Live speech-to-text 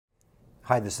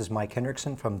Hi, this is Mike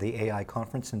Hendrickson from the AI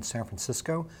conference in San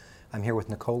Francisco. I'm here with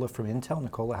Nicola from Intel.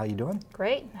 Nicola, how you doing?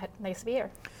 Great, nice to be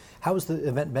here. How has the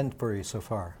event been for you so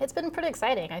far? It's been pretty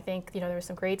exciting. I think there were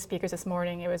some great speakers this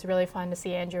morning. It was really fun to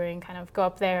see Andrew and kind of go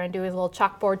up there and do his little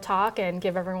chalkboard talk and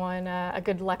give everyone a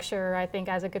good lecture, I think,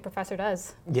 as a good professor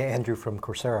does. Yeah, Andrew from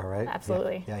Coursera, right?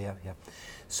 Absolutely. Yeah.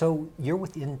 So you're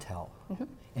with Intel,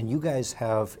 and you guys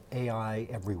have AI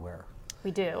everywhere. We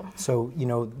do. So,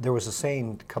 there was a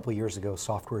saying a couple of years ago,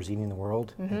 software is eating the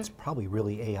world. It's probably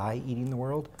really AI eating the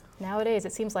world. Nowadays,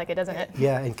 it seems like it, doesn't it?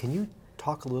 Yeah, and can you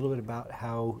talk a little bit about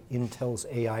how Intel's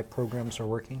AI programs are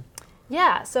working?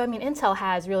 Yeah, so Intel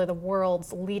has really the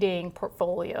world's leading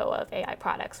portfolio of AI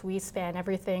products. We span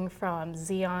everything from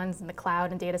Xeons in the cloud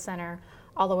and data center,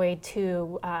 all the way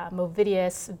to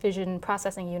Movidius vision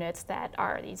processing units that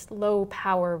are these low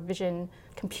power vision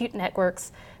compute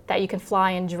networks that you can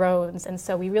fly in drones. And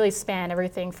so we really span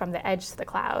everything from the edge to the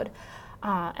cloud.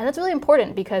 And that's really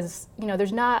important because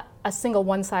there's not a single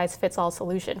one-size-fits-all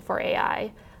solution for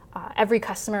AI. Every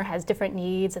customer has different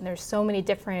needs, and there's so many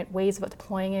different ways of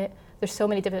deploying it. There's so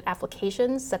many different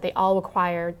applications that they all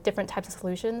require different types of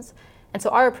solutions. And so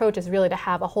our approach is really to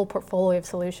have a whole portfolio of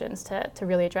solutions to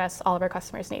really address all of our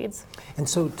customers' needs. And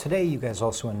so today you guys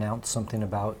also announced something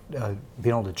about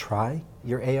being able to try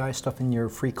your AI stuff in your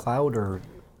free cloud, or?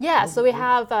 Yeah, so we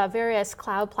have various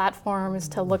cloud platforms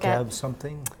to look at. Dev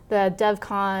something? The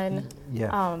DevCon.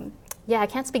 Yeah. I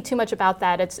can't speak too much about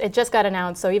that. It just got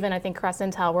announced, so even I think across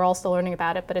Intel, we're all still learning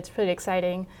about it, but it's pretty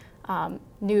exciting.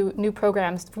 New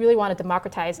programs really want to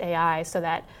democratize AI so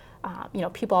that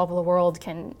people all over the world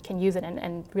can use it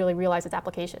and really realize its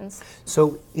applications.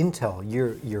 So Intel,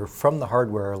 you're from the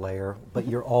hardware layer, but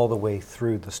you're all the way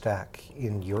through the stack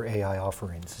in your AI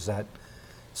offerings. Is that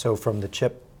so? From the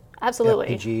chip, absolutely,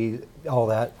 FPGA, all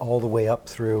that, all the way up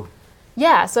through.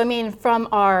 Yeah, so from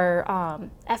our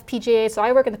FPGA, so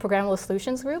I work in the Programmable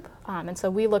Solutions group, and so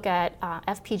we look at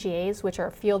FPGAs, which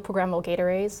are field programmable gate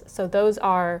arrays. So those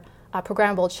are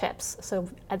programmable chips. So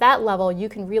at that level, you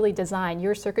can really design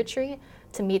your circuitry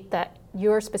to meet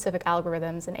your specific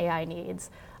algorithms and AI needs.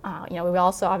 We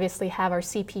also obviously have our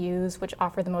CPUs, which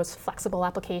offer the most flexible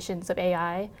applications of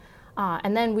AI.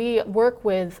 And then we work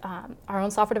with our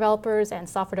own software developers and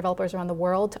software developers around the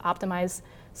world to optimize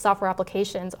software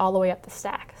applications all the way up the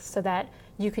stack so that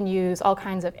you can use all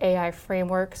kinds of AI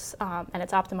frameworks, and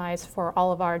it's optimized for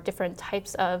all of our different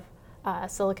types of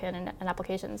silicon and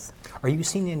applications. Are you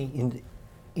seeing any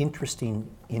interesting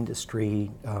industry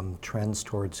trends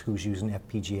towards who's using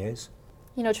FPGAs?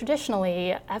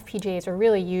 Traditionally, FPGAs are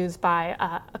really used by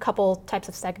a couple types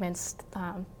of segments.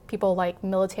 People like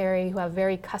military who have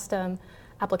very custom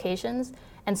applications.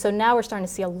 And so now we're starting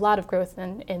to see a lot of growth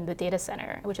in the data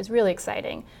center, which is really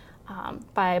exciting.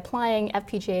 By applying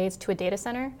FPGAs to a data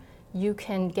center, you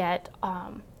can get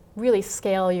really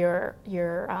scale your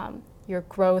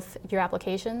growth, your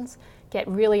applications, get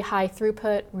really high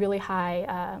throughput, really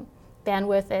high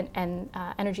bandwidth and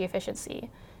energy efficiency.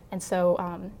 And so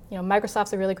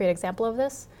Microsoft's a really great example of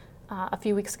this. A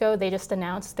few weeks ago, they just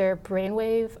announced their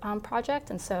Brainwave project,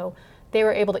 and so they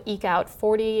were able to eke out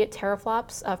 40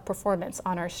 teraflops of performance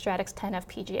on our Stratix 10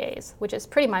 FPGAs, which is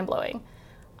pretty mind-blowing.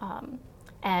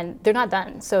 And they're not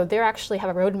done, so they actually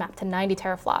have a roadmap to 90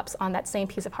 teraflops on that same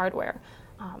piece of hardware.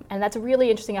 And that's a really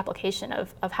interesting application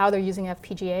of how they're using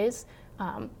FPGAs.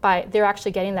 They're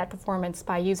actually getting that performance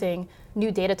by using new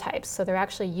data types, so they're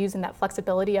actually using that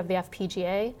flexibility of the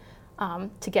FPGA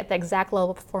to get the exact level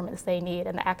of performance they need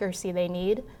and the accuracy they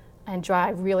need and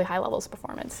drive really high levels of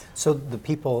performance. So the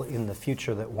people in the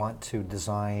future that want to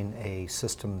design a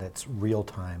system that's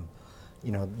real-time,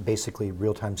 basically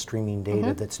real-time streaming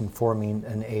data that's informing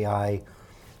an AI,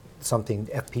 something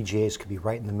FPGAs could be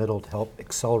right in the middle to help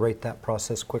accelerate that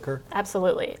process quicker?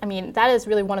 Absolutely. That is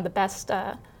really one of the best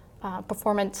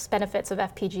performance benefits of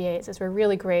FPGAs is we're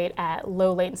really great at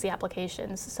low latency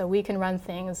applications, so we can run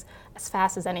things as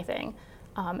fast as anything.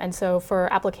 And so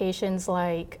for applications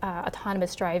like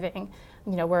autonomous driving,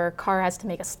 where a car has to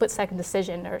make a split-second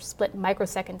decision or split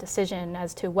microsecond decision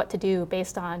as to what to do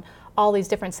based on all these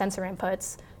different sensor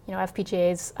inputs,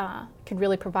 FPGAs can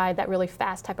really provide that really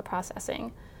fast type of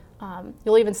processing.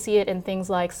 You'll even see it in things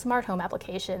like smart home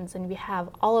applications, and we have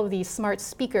all of these smart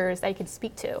speakers that you can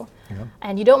speak to.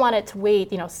 And you don't want it to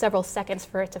wait, several seconds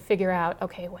for it to figure out,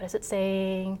 okay, what is it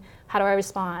saying? How do I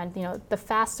respond? The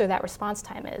faster that response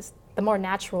time is, the more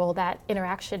natural that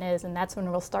interaction is, and that's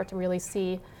when we'll start to really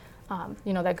see,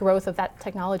 that growth of that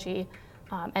technology.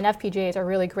 And FPGAs are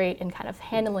really great in kind of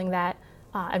handling that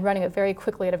and running it very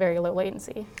quickly at a very low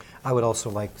latency. I would also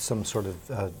like some sort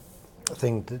of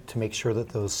thing to make sure that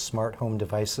those smart home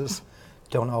devices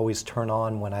don't always turn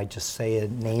on when I just say a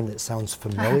name that sounds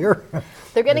familiar.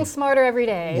 They're getting smarter every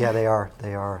day. Yeah, they are.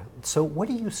 They are. So what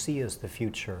do you see as the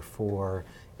future for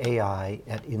AI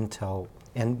at Intel?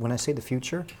 And when I say the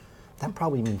future, that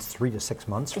probably means 3 to 6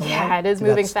 months from now. Yeah, it is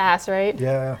moving fast, right?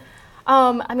 Yeah.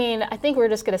 I mean, I think we're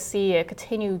just going to see a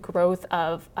continued growth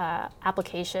of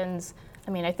applications.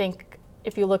 I mean, I think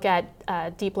if you look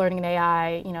at deep learning and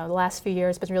AI, the last few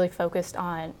years has been really focused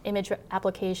on image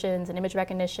applications and image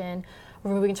recognition.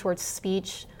 We're moving towards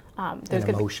speech. There's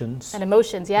emotions. And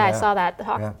emotions, yeah, I saw that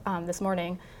this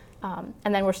morning.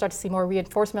 And then we're starting to see more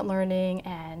reinforcement learning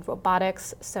and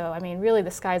robotics. So, I mean, really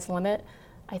the sky's the limit.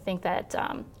 I think that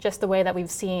just the way that we've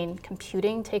seen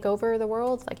computing take over the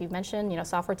world, like you mentioned,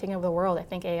 software taking over the world, I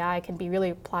think AI can be really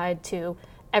applied to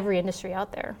every industry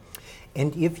out there.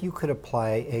 And if you could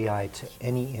apply AI to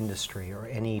any industry or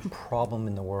any problem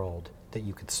in the world that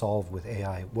you could solve with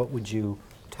AI, what would you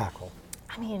tackle?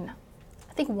 I mean,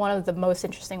 I think one of the most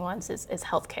interesting ones is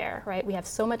healthcare, right? We have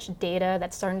so much data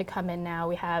that's starting to come in now.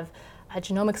 We have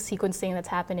genomic sequencing that's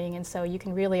happening, and so you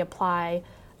can really apply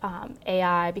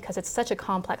AI, because it's such a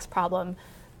complex problem,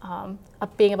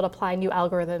 of being able to apply new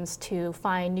algorithms to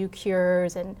find new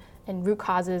cures and root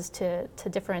causes to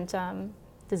different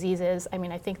diseases. I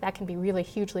mean, I think that can be really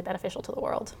hugely beneficial to the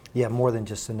world. Yeah, more than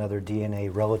just another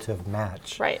DNA relative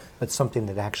match. Right. But something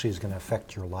that actually is going to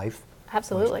affect your life.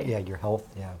 Absolutely. Yeah, your health.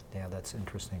 Yeah, that's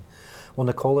interesting. Well,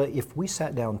 Nicola, if we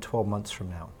sat down 12 months from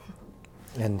now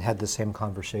and had the same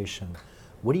conversation,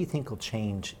 what do you think will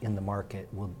change in the market,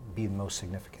 will be most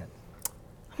significant?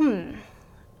 I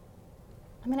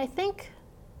mean, I think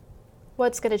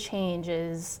what's going to change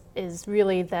is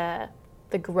really the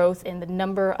growth in the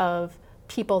number of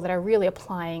people that are really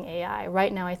applying AI.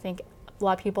 Right now, I think a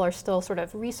lot of people are still sort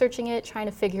of researching it, trying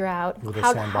to figure out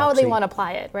how they want to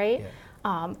apply it, right?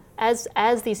 Yeah.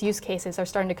 As these use cases are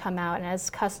starting to come out, and as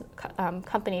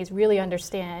companies really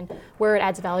understand where it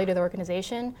adds value to the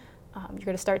organization, you're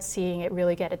going to start seeing it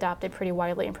really get adopted pretty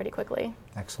widely and pretty quickly.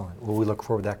 Excellent. Well, we look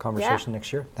forward to that conversation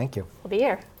next year. Thank you. We'll be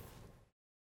here.